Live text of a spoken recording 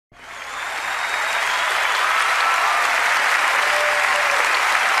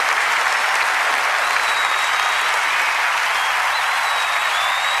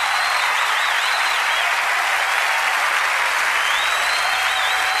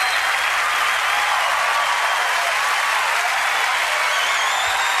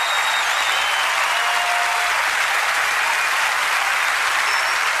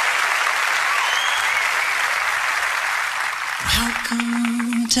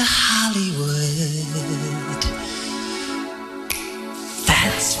to Hollywood.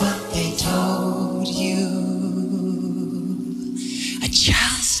 That's what they told you. A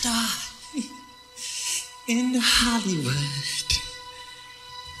child star in Hollywood.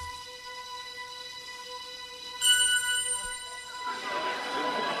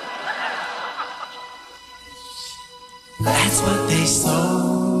 That's what they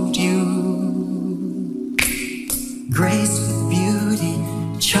sold you. Grace with beauty,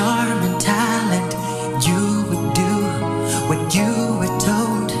 charm and talent. You would do what you were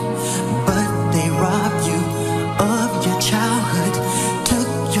told, but they robbed you of your childhood, took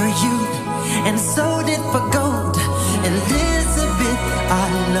your youth and sold it for gold. Elizabeth, I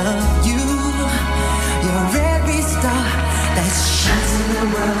love you. You're every star that shines in the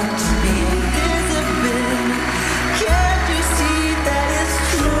world to me. Elizabeth, can't you see that it's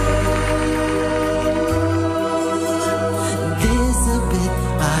true? Elizabeth,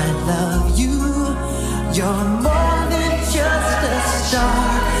 I love you. You're more than just a star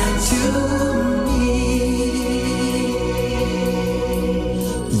to me.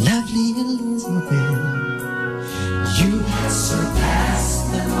 Lovely Elizabeth, you have surpassed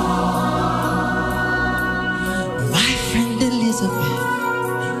them all. My friend Elizabeth,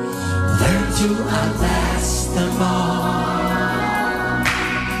 learn to outlast them all.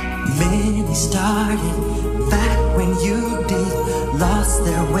 Many started back when you did, lost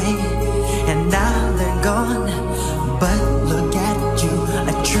their way, and now they're gone. But look at you,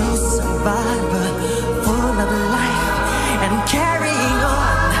 a true survivor, full of life and carrying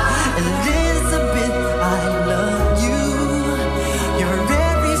on. Elizabeth, I love you. You're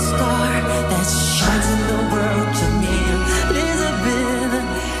every star that shines in the world to me. Elizabeth,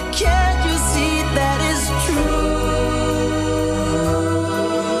 can't you see that is true?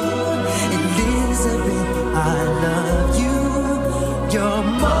 Elizabeth, I love you. You're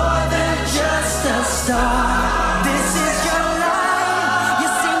more than just a star. This is your life. You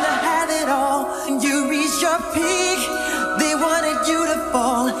seem to have it all. You reach your peak. They wanted you to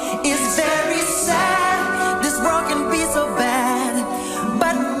fall. It's very sad. This world can be so bad.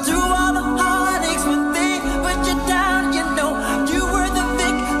 But through all the heartaches, when they put you down, you know you were the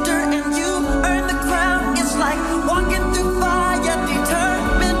victor and you earned the crown. It's like walking through fire,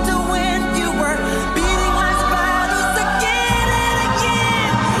 determined to win. You were beating life's battles again and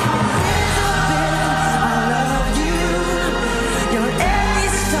again. Elizabeth, I love you. You're every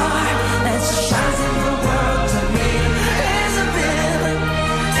star that shines in the world to me. Elizabeth,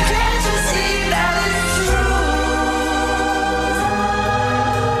 can't you see that it's true?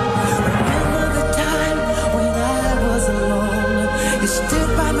 Remember the time when I was alone. You stood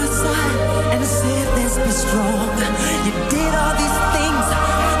by my side and said, let's be strong. You did all these things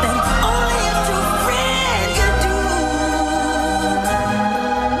that only a true friend could do.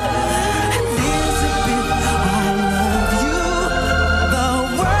 Elizabeth, I love you. The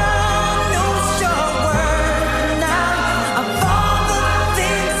world knows your word now. Of all the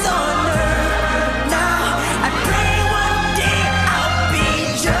things on earth now, I pray one day I'll be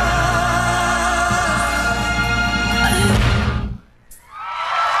just like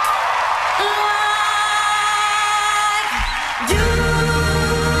you.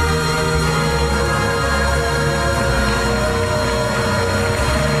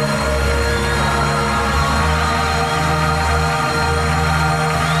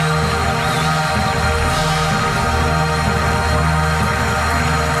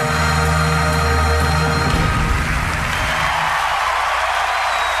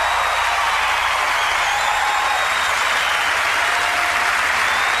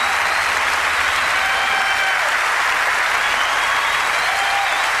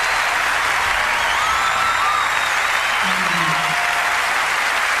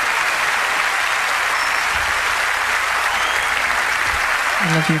 I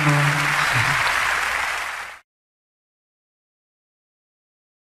love you more.